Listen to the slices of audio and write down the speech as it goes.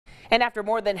And after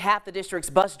more than half the district's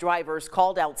bus drivers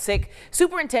called out sick,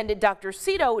 Superintendent Dr.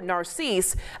 Cito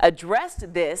Narcisse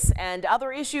addressed this and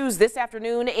other issues this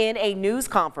afternoon in a news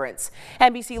conference.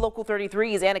 NBC Local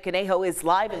 33's Anna Conejo is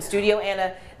live in studio.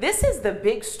 Anna, this is the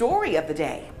big story of the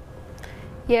day.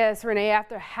 Yes, Renee,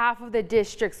 after half of the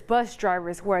district's bus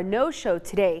drivers were a no-show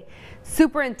today,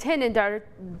 Superintendent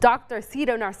Dr.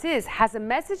 Cito Narcisse has a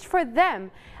message for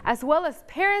them as well as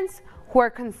parents who are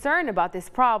concerned about this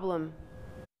problem.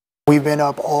 We've been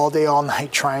up all day, all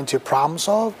night trying to problem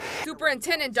solve.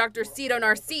 Superintendent Dr. Cito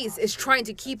Narcisse is trying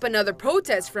to keep another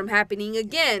protest from happening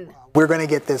again. We're going to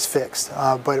get this fixed,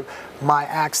 but my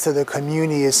ask to the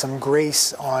community is some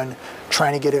grace on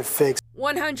trying to get it fixed.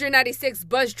 196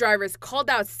 bus drivers called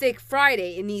out sick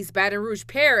Friday in East Baton Rouge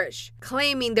Parish,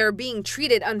 claiming they're being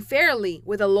treated unfairly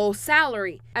with a low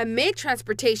salary amid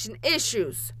transportation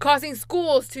issues, causing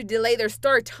schools to delay their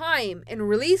start time and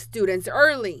release students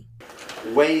early.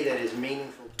 Way that is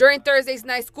meaningful. During Thursday's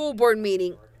night school board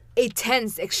meeting, a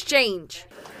tense exchange.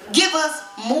 Give us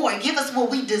more, give us what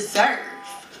we deserve,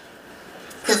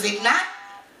 because if not,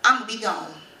 I'm gonna be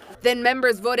gone. Then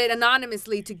members voted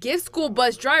anonymously to give school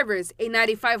bus drivers a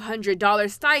 $9,500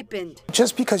 stipend.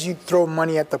 Just because you throw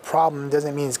money at the problem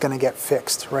doesn't mean it's going to get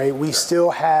fixed, right? We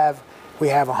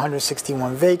have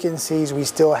 161 vacancies. We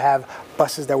still have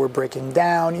buses that we're breaking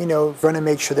down. You know, we're going to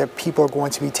make sure that people are going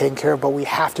to be taken care of, but we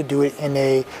have to do it in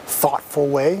a thoughtful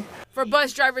way. For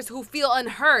bus drivers who feel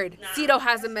unheard, Cito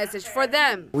has a message for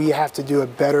them. We have to do a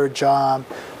better job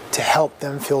to help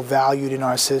them feel valued in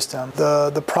our system.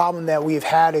 The problem that we've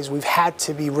had is we've had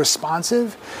to be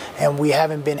responsive and we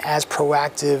haven't been as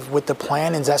proactive with the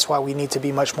plan, and that's why we need to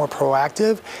be much more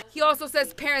proactive. He also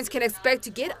says parents can expect to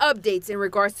get updates in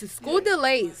regards to school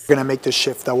delays. We're going to make the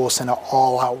shift that we'll send an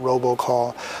all-out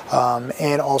robocall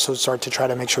and also start to try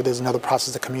to make sure there's another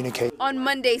process to communicate. On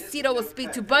Monday, Cito will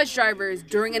speak to bus drivers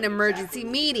during an emergency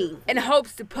meeting and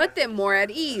hopes to put them more at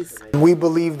ease. We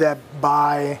believe that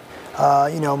by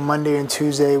Monday and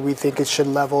Tuesday, we think it should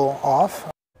level off.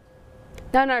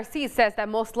 Now, Narcisse says that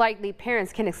most likely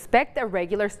parents can expect a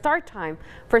regular start time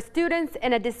for students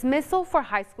and a dismissal for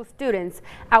high school students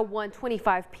at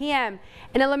 1:25 p.m.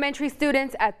 and elementary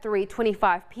students at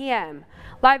 3:25 p.m.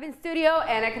 Live in studio,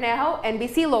 Anna Conejo,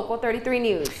 NBC Local 33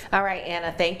 News. All right,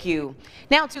 Anna, thank you.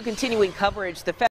 Now to continuing coverage. The